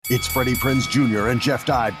It's Freddie Prinze Jr. and Jeff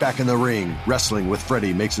Dye back in the ring. Wrestling with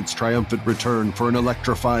Freddie makes its triumphant return for an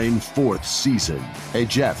electrifying 4th season. Hey,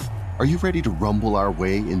 Jeff, are you ready to rumble our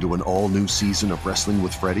way into an all-new season of Wrestling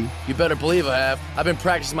with Freddie? You better believe I have. I've been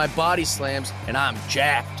practicing my body slams, and I'm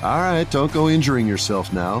jacked. All right, don't go injuring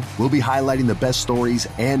yourself now. We'll be highlighting the best stories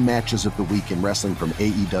and matches of the week in wrestling from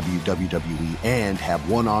AEW, WWE, and have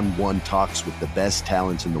one-on-one talks with the best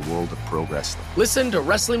talents in the world of pro wrestling. Listen to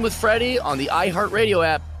Wrestling with Freddie on the iHeartRadio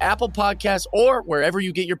app, Apple Podcasts, or wherever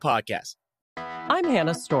you get your podcasts. I'm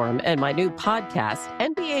Hannah Storm, and my new podcast,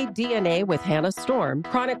 NBA DNA with Hannah Storm,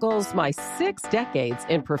 chronicles my 6 decades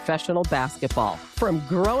in professional basketball. From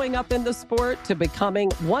growing up in the sport to becoming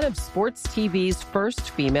one of sports TV's first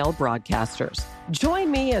female broadcasters.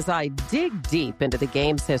 Join me as I dig deep into the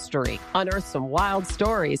game's history, unearth some wild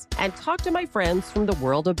stories, and talk to my friends from the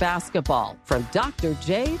world of basketball, from Dr.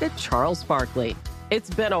 J to Charles Barkley. It's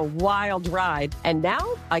been a wild ride, and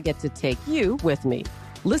now I get to take you with me.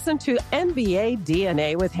 Listen to NBA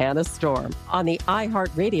DNA with Hannah Storm on the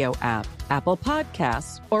iHeartRadio app, Apple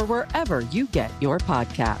Podcasts, or wherever you get your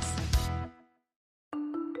podcasts.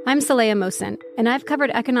 I'm Saleha Mohsen, and I've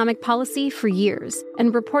covered economic policy for years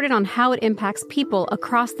and reported on how it impacts people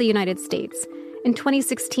across the United States. In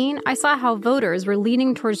 2016, I saw how voters were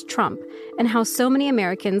leaning towards Trump and how so many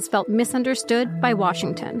Americans felt misunderstood by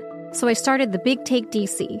Washington. So I started the Big Take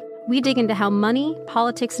DC. We dig into how money,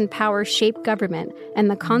 politics, and power shape government and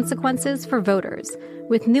the consequences for voters.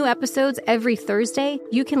 With new episodes every Thursday,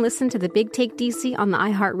 you can listen to the Big Take DC on the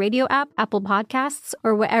iHeartRadio app, Apple Podcasts,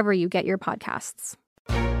 or wherever you get your podcasts.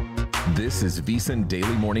 This is VSiN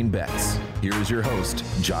Daily Morning Bets. Here is your host,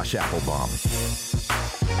 Josh Applebaum.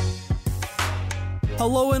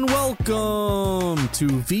 Hello and welcome to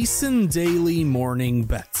VSiN Daily Morning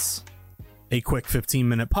Bets, a quick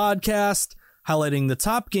 15-minute podcast highlighting the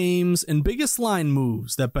top games and biggest line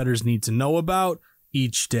moves that bettors need to know about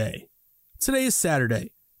each day. Today is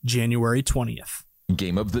Saturday, January 20th.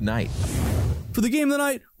 Game of the night. For the game of the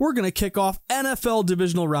night, we're going to kick off NFL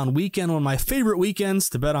Divisional Round Weekend, one of my favorite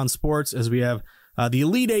weekends to bet on sports, as we have the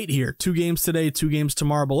Elite Eight here. 2 games today, 2 games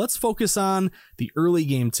tomorrow, but let's focus on the early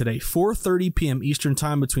game today, 4:30 p.m. Eastern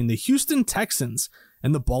Time, between the Houston Texans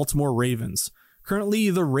and the Baltimore Ravens.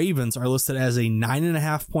 Currently, the Ravens are listed as a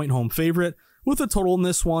 9.5-point home favorite, with a total in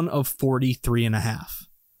this one of 43.5.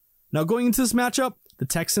 Now, going into this matchup, the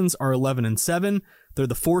Texans are 11-7. They're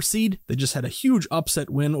the 4 seed. They just had a huge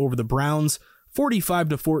upset win over the Browns,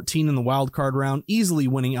 45-14 in the wild card round, easily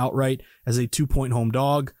winning outright as a 2-point home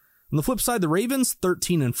dog. On the flip side, the Ravens,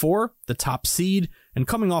 13-4, the top seed, and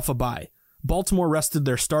coming off a bye. Baltimore rested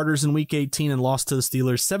their starters in Week 18 and lost to the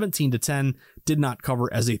Steelers 17-10, did not cover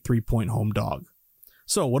as a 3-point home dog.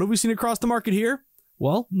 So, what have we seen across the market here?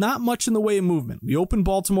 Well, not much in the way of movement. We opened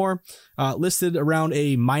Baltimore, listed around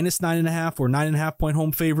a -9.5 or 9.5-point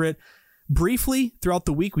home favorite. Briefly, throughout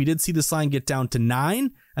the week, we did see this line get down to 9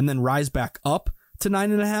 and then rise back up to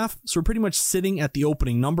 9.5. So we're pretty much sitting at the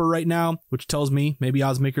opening number right now, which tells me maybe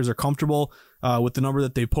odds makers are comfortable with the number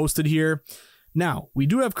that they posted here. Now, we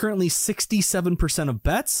do have currently 67% of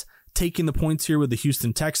bets taking the points here with the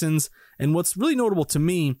Houston Texans. And what's really notable to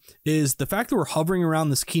me is the fact that we're hovering around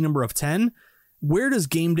this key number of 10. Where does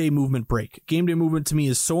game day movement break? Game day movement to me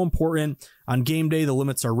is so important. On game day, the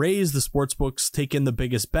limits are raised, the sports books take in the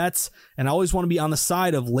biggest bets, and I always want to be on the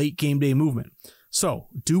side of late game day movement. So,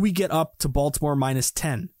 do we get up to Baltimore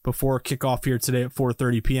 -10 before kickoff here today at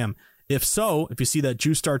 4:30 p.m.? If so, if you see that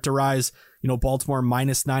juice start to rise, Baltimore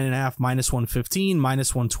 -9.5, -115,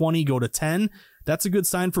 -120, go to 10, that's a good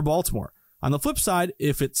sign for Baltimore. On the flip side,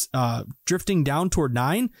 if it's drifting down toward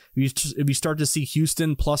 9, if you start to see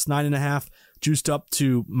Houston plus 9.5 juiced up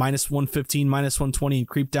to -115, -120, and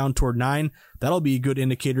creep down toward 9, that'll be a good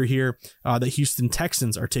indicator here that Houston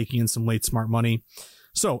Texans are taking in some late smart money.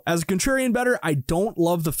 So, as a contrarian bettor, I don't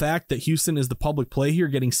love the fact that Houston is the public play here,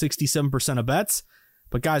 getting 67% of bets.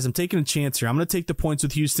 But guys, I'm taking a chance here. I'm going to take the points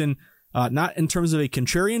with Houston, not in terms of a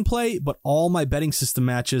contrarian play, but all my betting system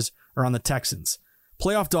matches are on the Texans.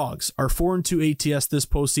 Playoff dogs are 4-2 ATS this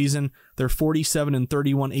postseason. They're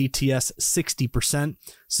 47-31 ATS, 60%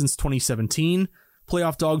 since 2017.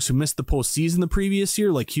 Playoff dogs who missed the postseason the previous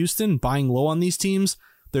year, like Houston, buying low on these teams.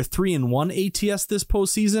 They're 3-1 ATS this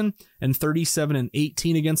postseason and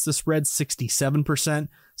 37-18 against the spread, 67%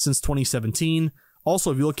 since 2017.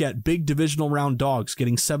 Also, if you look at big divisional round dogs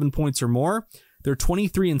getting 7 points or more, they're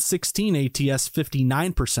 23-16 ATS,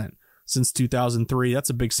 59% since 2003. That's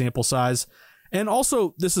a big sample size. And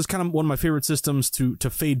also, this is kind of one of my favorite systems to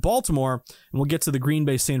fade Baltimore, and we'll get to the Green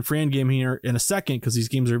Bay San Fran game here in a second because these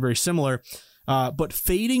games are very similar. But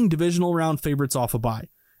fading divisional round favorites off a bye.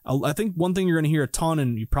 I think one thing you're going to hear a ton,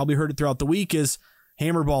 and you probably heard it throughout the week, is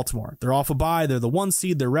hammer Baltimore. They're off a bye. They're the 1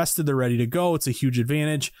 seed. They're rested. They're ready to go. It's a huge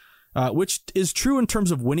advantage, which is true in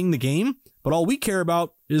terms of winning the game. But all we care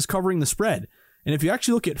about is covering the spread. And if you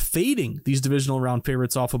actually look at fading these divisional round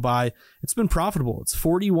favorites off a bye, it's been profitable. It's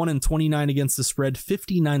 41-29 against the spread,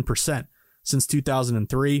 59% since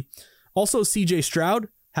 2003. Also, CJ Stroud,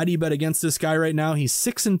 how do you bet against this guy right now? He's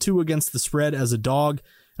 6-2 against the spread as a dog.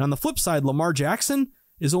 And on the flip side, Lamar Jackson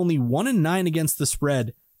is only 1-9 against the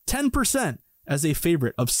spread, 10% as a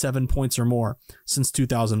favorite of 7 points or more since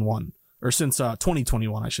 2001, or since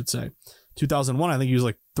 2021, I should say. 2001, I think he was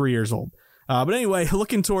like 3 years old. But anyway,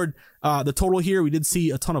 looking toward the total here, we did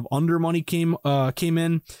see a ton of under money came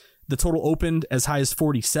in. The total opened as high as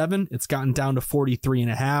 47. It's gotten down to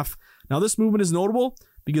 43.5. Now this movement is notable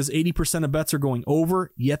because 80% of bets are going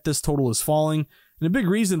over, yet this total is falling. And a big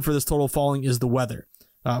reason for this total falling is the weather.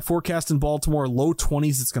 Forecast in Baltimore, low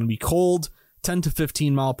 20s. It's going to be cold, 10 to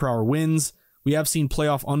 15 mile per hour winds. We have seen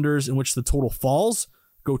playoff unders in which the total falls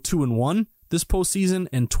go 2-1 this postseason,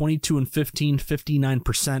 and 22-15,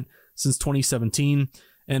 59% since 2017.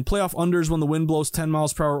 And playoff unders when the wind blows 10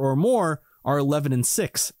 miles per hour or more are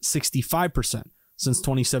 11-6, 65% since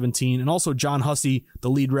 2017. And also John Hussey, the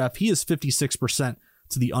lead ref, he is 56%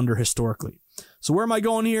 to the under historically. So where am I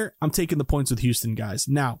going here? I'm taking the points with Houston, guys.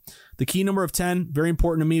 Now, the key number of 10, very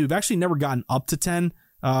important to me. We've actually never gotten up to 10,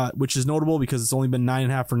 which is notable because it's only been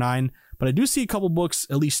 9.5 for 9. But I do see a couple books,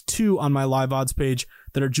 at least 2 on my live odds page,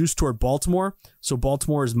 that are juiced toward Baltimore. So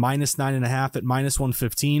Baltimore is minus 9.5 at minus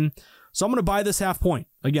 115. So I'm going to buy this half point.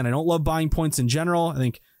 Again, I don't love buying points in general. I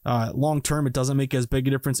think long term, it doesn't make as big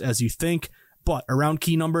a difference as you think. But around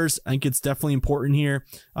key numbers, I think it's definitely important here.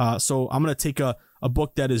 So I'm going to take a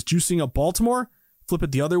book that is juicing up Baltimore, flip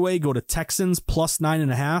it the other way, go to Texans plus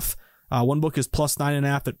 9.5. One book is plus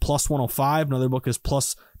 9.5 at plus 105. Another book is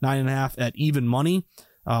plus 9.5 at even money,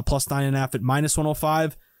 plus 9.5 at minus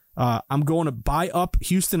 105. I'm going to buy up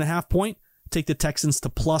Houston a half point, take the Texans to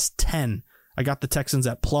plus 10. I got the Texans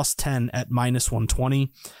at plus 10 at minus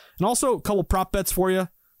 120. And also a couple prop bets for you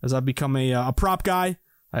as I've become a prop guy.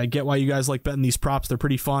 I get why you guys like betting these props. They're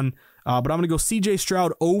pretty fun. But I'm going to go CJ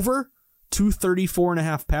Stroud over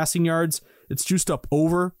 234.5 passing yards. It's juiced up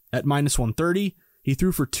over at minus 130. He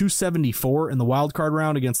threw for 274 in the wild card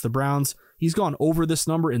round against the Browns. He's gone over this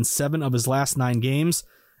number in 7 of his last 9 games.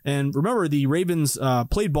 And remember, the Ravens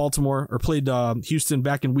played Houston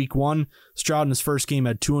back in week 1. Stroud in his first game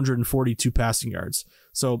had 242 passing yards.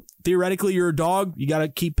 So theoretically, you're a dog. You got to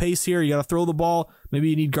keep pace here. You got to throw the ball. Maybe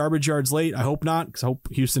you need garbage yards late. I hope not, because I hope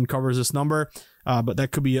Houston covers this number. But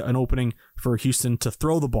that could be an opening for Houston to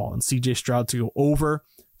throw the ball and CJ Stroud to go over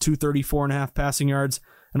 234.5 passing yards.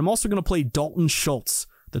 And I'm also going to play Dalton Schultz,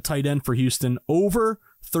 the tight end for Houston, over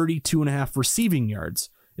 32.5 receiving yards.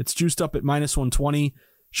 It's juiced up at minus 120.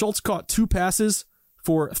 Schultz caught 2 passes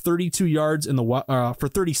for 32 yards for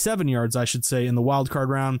 37 yards, I should say, in the wild card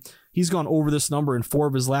round. He's gone over this number in 4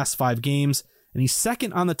 of his last 5 games, and he's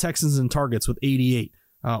second on the Texans in targets with 88.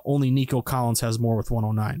 Only Nico Collins has more with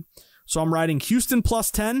 109. So I'm riding Houston plus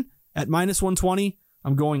 10 at minus 120.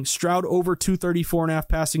 I'm going Stroud over 234.5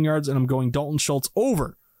 passing yards, and I'm going Dalton Schultz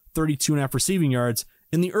over 32.5 receiving yards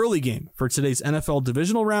in the early game for today's NFL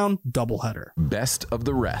Divisional Round doubleheader. Best of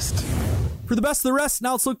the rest. For the best of the rest,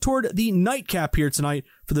 now let's look toward the nightcap here tonight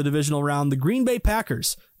for the Divisional Round. The Green Bay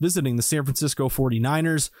Packers visiting the San Francisco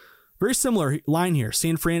 49ers. Very similar line here.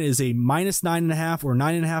 San Fran is a minus 9.5 or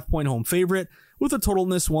 9.5 point home favorite with a total in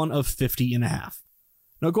this one of 50.5.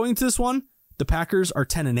 Now going into this one, the Packers are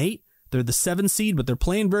 10-8. They're the 7 seed, but they're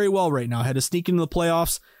playing very well right now. Had to sneak into the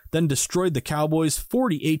playoffs, then destroyed the Cowboys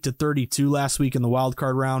 48-32 last week in the wild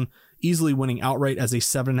card round, easily winning outright as a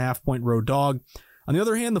 7.5 point road dog. On the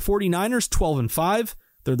other hand, the 49ers 12-5.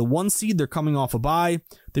 They're the 1 seed. They're coming off a bye.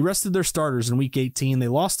 They rested their starters in week 18. They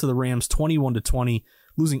lost to the Rams 21-20,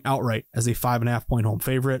 losing outright as a 5.5 point home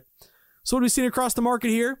favorite. So what have we seen across the market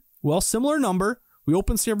here? Well, similar number. We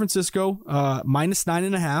opened San Francisco minus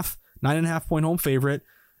 9.5, 9.5 point home favorite.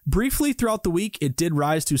 Briefly throughout the week, it did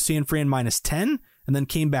rise to San Fran minus 10 and then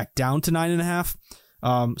came back down to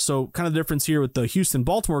 9.5. So kind of the difference here with the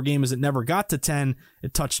Houston-Baltimore game is it never got to 10.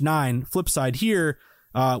 It touched 9. Flip side here,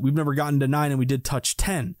 we've never gotten to 9, and we did touch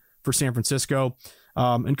 10 for San Francisco.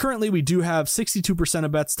 And currently we do have 62%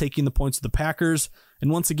 of bets taking the points of the Packers. And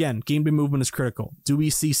once again, game day movement is critical. Do we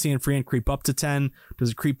see San Fran creep up to 10? Does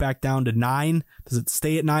it creep back down to 9? Does it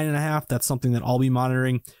stay at 9.5? That's something that I'll be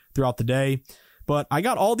monitoring throughout the day. But I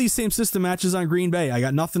got all these same system matches on Green Bay. I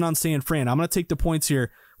got nothing on San Fran. I'm going to take the points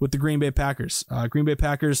here with the Green Bay Packers. Green Bay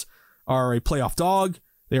Packers are a playoff dog.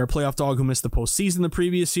 They are a playoff dog who missed the postseason the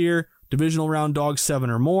previous year. Divisional round dogs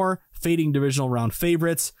 7 or more, fading divisional round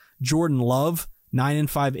favorites. Jordan Love,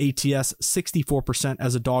 9-5 ATS, 64%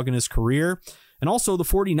 as a dog in his career. And also the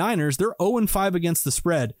 49ers, they're 0-5 against the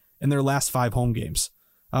spread in their last 5 home games.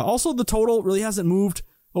 Also, the total really hasn't moved.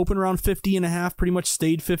 Open around 50.5, pretty much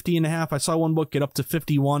stayed 50.5. I saw one book get up to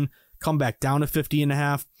 51, come back down to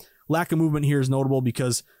 50.5. Lack of movement here is notable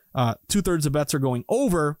because 2/3 of bets are going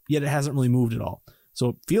over, yet it hasn't really moved at all. So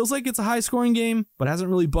it feels like it's a high-scoring game, but hasn't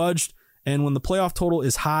really budged. And when the playoff total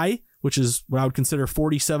is high, which is what I would consider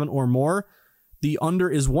 47 or more, the under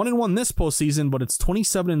is 1-1 this postseason, but it's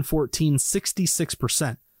 27-14,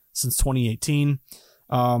 66% since 2018.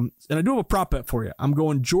 And I do have a prop bet for you. I'm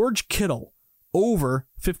going George Kittle over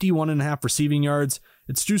 51.5 receiving yards.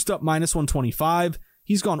 It's juiced up -125.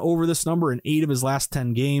 He's gone over this number in 8 of his last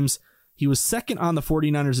 10 games. He was second on the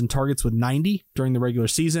 49ers in targets with 90 during the regular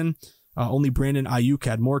season. Only Brandon Ayuk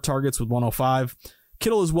had more targets with 105.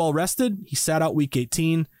 Kittle is well rested. He sat out week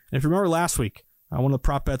 18. And if you remember last week, one of the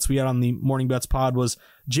prop bets we had on the Morning Bets pod was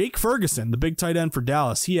Jake Ferguson, the big tight end for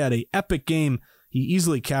Dallas. He had an epic game. He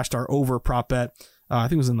easily cashed our over prop bet. I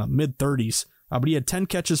think it was in the mid-30s. But he had 10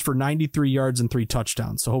 catches for 93 yards and 3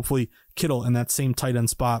 touchdowns. So hopefully Kittle in that same tight end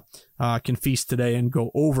spot can feast today and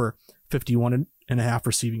go over 51.5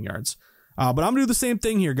 receiving yards. But I'm going to do the same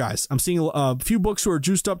thing here, guys. I'm seeing a few books who are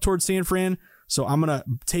juiced up towards San Fran. So I'm going to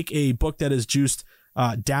take a book that is juiced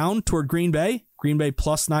down toward Green Bay. Green Bay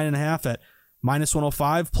plus 9.5 at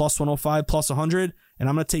 -105, plus 105, plus 100. And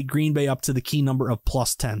I'm going to take Green Bay up to the key number of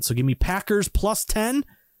plus 10. So give me Packers plus 10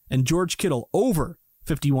 and George Kittle over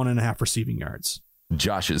 51.5 receiving yards.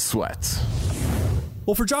 Josh's sweats.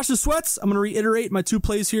 Well, for Josh's sweats, I'm going to reiterate my 2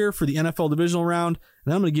 plays here for the NFL divisional round.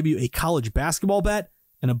 And then I'm going to give you a college basketball bet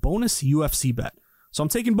and a bonus UFC bet. So I'm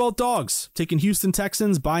taking both dogs. I'm taking Houston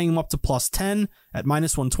Texans, buying them up to plus 10 at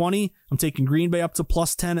 -120. I'm taking Green Bay up to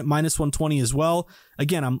plus 10 at -120 as well.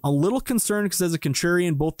 Again, I'm a little concerned because as a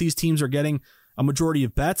contrarian, both these teams are getting a majority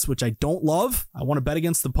of bets, which I don't love. I want to bet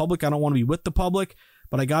against the public. I don't want to be with the public,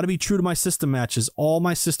 but I got to be true to my system matches. All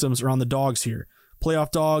my systems are on the dogs here.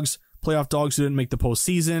 Playoff dogs who didn't make the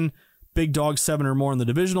postseason, big dogs 7 or more in the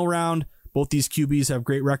divisional round. Both these QBs have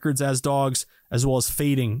great records as dogs, as well as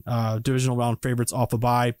fading divisional round favorites off a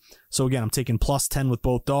bye. So again, I'm taking plus 10 with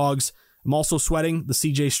both dogs. I'm also sweating the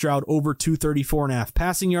CJ Stroud over 234.5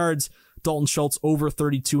 passing yards, Dalton Schultz over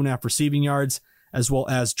 32.5 receiving yards, as well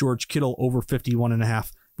as George Kittle over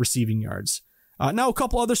 51.5 receiving yards. Now a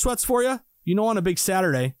couple other sweats for you. You know, on a big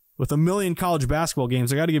Saturday with a million college basketball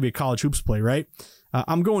games, I got to give you a college hoops play, right?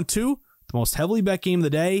 I'm going to the most heavily bet game of the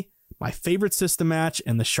day, my favorite system match,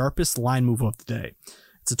 and the sharpest line move of the day.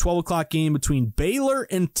 It's a 12 o'clock game between Baylor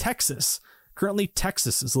and Texas. Currently,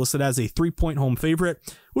 Texas is listed as a 3-point home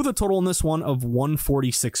favorite with a total in this one of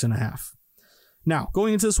 146.5. Now,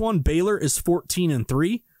 going into this one, Baylor is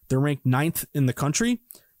 14-3. They're ranked 9th in the country.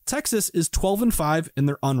 Texas is 12-5, and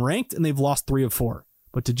they're unranked, and they've lost 3 of 4.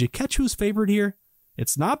 But did you catch who's favored here?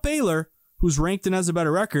 It's not Baylor, who's ranked and has a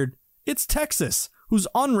better record. It's Texas, who's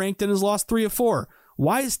unranked and has lost 3 of 4.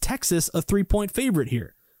 Why is Texas a 3-point favorite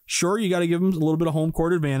here? Sure, you got to give them a little bit of home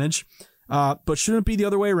court advantage, but shouldn't it be the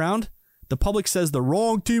other way around? The public says the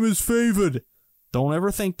wrong team is favored. Don't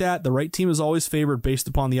ever think that. The right team is always favored based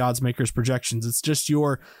upon the odds makers' projections. It's just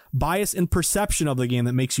your bias and perception of the game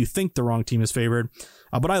that makes you think the wrong team is favored.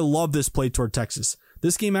 But I love this play toward Texas.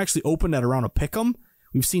 This game actually opened at around a pick'em.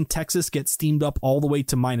 We've seen Texas get steamed up all the way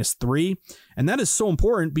to -3, and that is so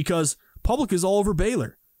important because public is all over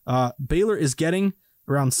Baylor. Baylor is getting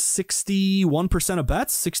around 61% of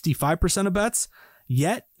bets, 65% of bets.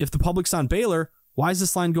 Yet, if the public's on Baylor, why is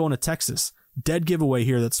this line going to Texas? Dead giveaway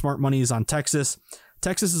here that smart money is on Texas.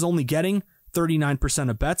 Texas is only getting 39%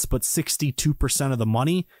 of bets, but 62% of the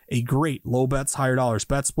money. A great low bets, higher dollars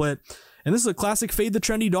bet split. And this is a classic fade the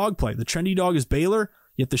trendy dog play. The trendy dog is Baylor,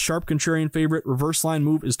 yet the sharp contrarian favorite reverse line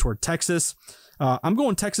move is toward Texas. I'm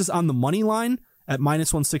going Texas on the money line at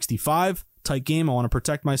 -165. Tight game. I want to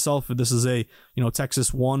protect myself if this is a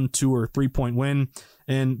Texas 1, 2, or 3-point win.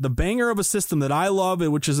 And the banger of a system that I love,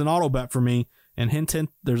 which is an auto bet for me, and hint,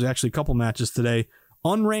 there's actually a couple matches today.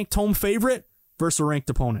 Unranked home favorite versus a ranked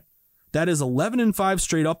opponent. That is 11-5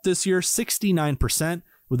 straight up this year, 69%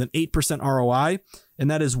 with an 8% ROI. And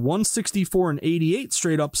that is 164-88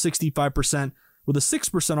 straight up, 65% with a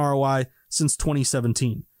 6% ROI since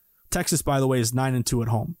 2017. Texas, by the way, is 9-2 at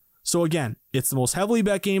home. So again, it's the most heavily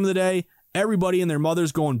bet game of the day. Everybody and their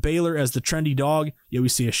mother's going Baylor as the trendy dog. Yet we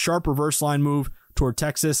see a sharp reverse line move toward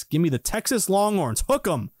Texas. Give me the Texas Longhorns. Hook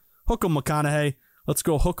 'em. Hook 'em, McConaughey. Let's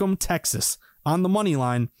go hook 'em, Texas, on the money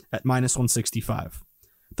line at -165.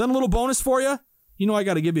 Then a little bonus for you. I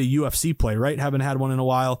got to give you a UFC play, right? Haven't had one in a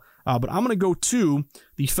while. But I'm going to go to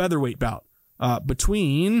the featherweight bout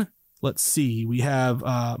between, let's see, we have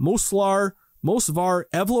Mosvar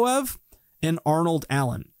Evloev and Arnold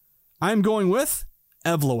Allen. I'm going with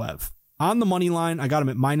Evloev. On the money line, I got him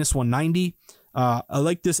at minus 190. I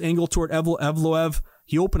like this angle toward Evloev.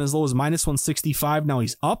 He opened as low as minus 165. Now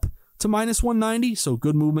he's up to minus 190, so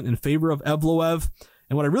good movement in favor of Evloev.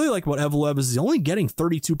 And what I really like about Evloev is he's only getting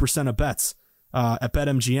 32% of bets at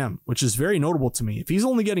BetMGM, which is very notable to me. If he's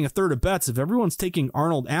only getting a third of bets, if everyone's taking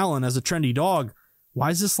Arnold Allen as a trendy dog, why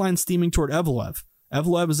is this line steaming toward Evloev?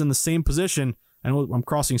 Evloev is in the same position, I know I'm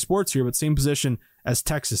crossing sports here, but same position as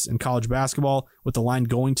Texas in college basketball, with the line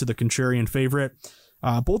going to the contrarian favorite.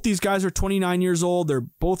 Both these guys are 29 years old. They're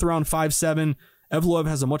both around 5'7". Evloev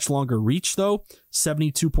has a much longer reach, though,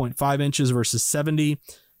 72.5 inches versus 70.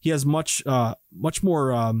 He has much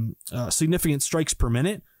more significant strikes per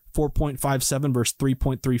minute, 4.57 versus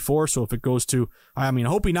 3.34. So if it goes to, I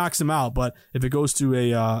hope he knocks him out, but if it goes to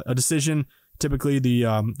a decision, typically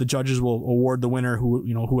the judges will award the winner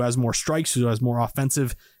who has more strikes, who has more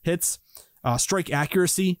offensive hits. Strike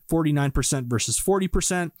accuracy, 49% versus 40.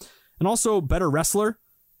 And also better wrestler,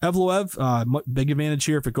 Evloev, big advantage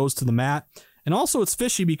here if it goes to the mat. And also it's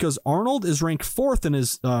fishy because Arnold is ranked 4th in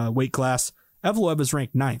his weight class. Evloev is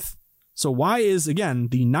ranked 9th. So why is, again,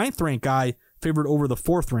 the 9th ranked guy favored over the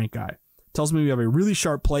 4th ranked guy? Tells me we have a really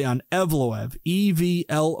sharp play on Evloev,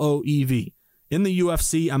 Evloev. In the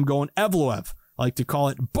UFC, I'm going Evloev. I like to call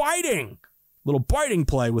it biting. Little biting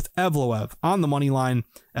play with Evloev on the money line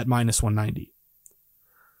at minus 190.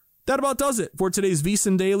 That about does it for today's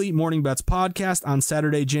VSiN Daily Morning Bets podcast on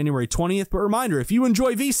Saturday, January 20th. But reminder, if you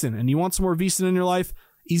enjoy VSiN and you want some more VSiN in your life,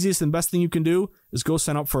 easiest and best thing you can do is go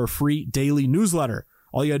sign up for a free daily newsletter.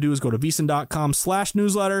 All you got to do is go to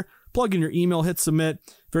VSiN.com/newsletter, plug in your email, hit submit.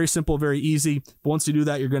 Very simple, very easy. But once you do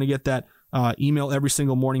that, you're going to get that email every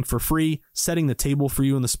single morning for free, setting the table for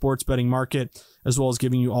you in the sports betting market, as well as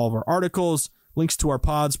giving you all of our articles, links to our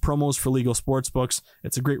pods, promos for legal sports books.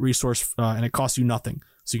 It's a great resource and it costs you nothing.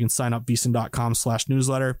 So you can sign up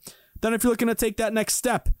VSiN.com/newsletter. Then if you're looking to take that next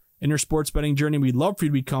step in your sports betting journey, we'd love for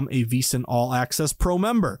you to become a VSiN All Access Pro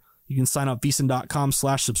member. You can sign up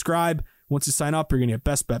VSiN.com/subscribe. Once you sign up, you're going to get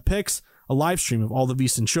best bet picks, a live stream of all the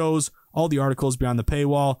VSiN shows, all the articles beyond the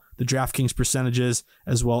paywall, the DraftKings percentages,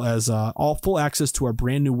 as well as all full access to our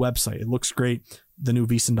brand new website. It looks great, the new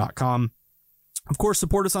VSiN.com. Of course,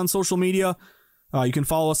 support us on social media. You can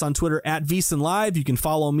follow us on Twitter at VSiN Live. You can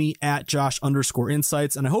follow me at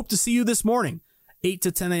Josh_Insights. And I hope to see you this morning, 8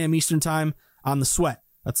 to 10 a.m. Eastern Time on The Sweat.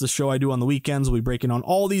 That's the show I do on the weekends. We'll be breaking on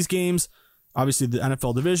all these games. Obviously, the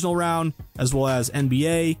NFL Divisional round, as well as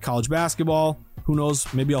NBA, college basketball. Who knows?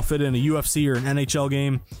 Maybe I'll fit in a UFC or an NHL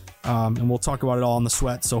game. And we'll talk about it all on The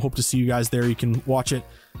Sweat. So hope to see you guys there. You can watch it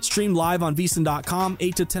streamed live on VSiN.com,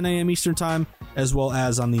 8 to 10 a.m. Eastern Time, as well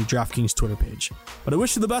as on the DraftKings Twitter page. But I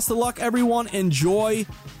wish you the best of luck, everyone. Enjoy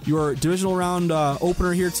your divisional round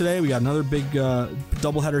opener here today. We got another big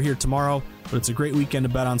doubleheader here tomorrow. But it's a great weekend to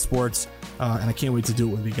bet on sports, and I can't wait to do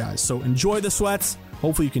it with you guys. So enjoy the sweats.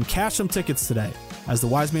 Hopefully you can cash some tickets today. As the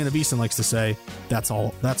wise man of VSiN likes to say, that's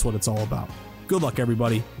what it's all about. Good luck,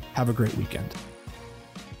 everybody. Have a great weekend.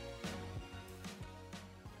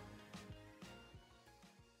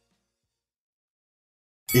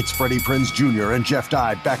 It's Freddie Prinze Jr. and Jeff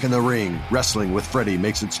Dye back in the ring. Wrestling with Freddie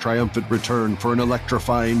makes its triumphant return for an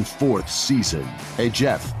electrifying 4th season. Hey,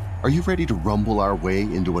 Jeff, are you ready to rumble our way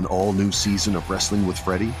into an all-new season of Wrestling with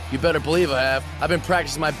Freddie? You better believe I have. I've been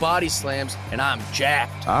practicing my body slams, and I'm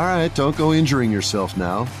jacked. All right, don't go injuring yourself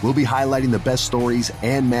now. We'll be highlighting the best stories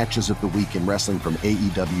and matches of the week in wrestling from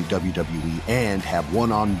AEW, WWE, and have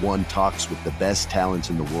one-on-one talks with the best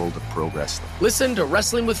talents in the world of pro wrestling. Listen to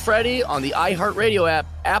Wrestling with Freddie on the iHeartRadio app,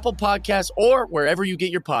 Apple Podcasts, or wherever you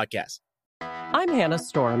get your podcasts. I'm Hannah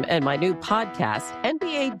Storm, and my new podcast,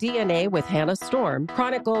 NBA DNA with Hannah Storm,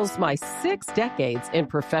 chronicles my 6 decades in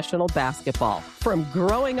professional basketball. From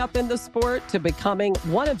growing up in the sport to becoming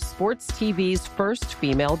one of sports TV's first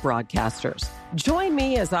female broadcasters. Join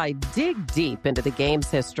me as I dig deep into the game's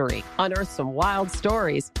history, unearth some wild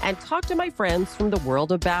stories, and talk to my friends from the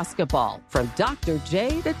world of basketball, from Dr.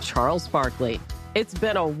 J to Charles Barkley. It's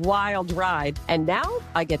been a wild ride, and now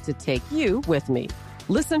I get to take you with me.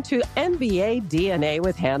 Listen to NBA DNA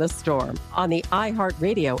with Hannah Storm on the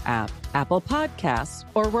iHeartRadio app, Apple Podcasts,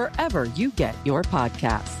 or wherever you get your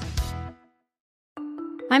podcasts.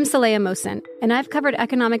 I'm Saleha Mohsin, and I've covered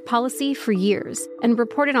economic policy for years and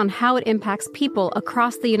reported on how it impacts people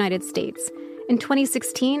across the United States. In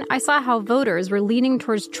 2016, I saw how voters were leaning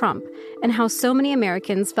towards Trump and how so many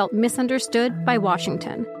Americans felt misunderstood by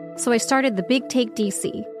Washington. So I started The Big Take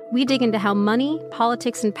DC, we dig into how money,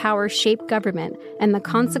 politics, and power shape government and the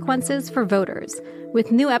consequences for voters.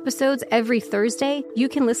 With new episodes every Thursday, you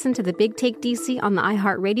can listen to The Big Take DC on the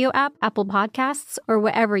iHeartRadio app, Apple Podcasts, or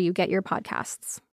wherever you get your podcasts.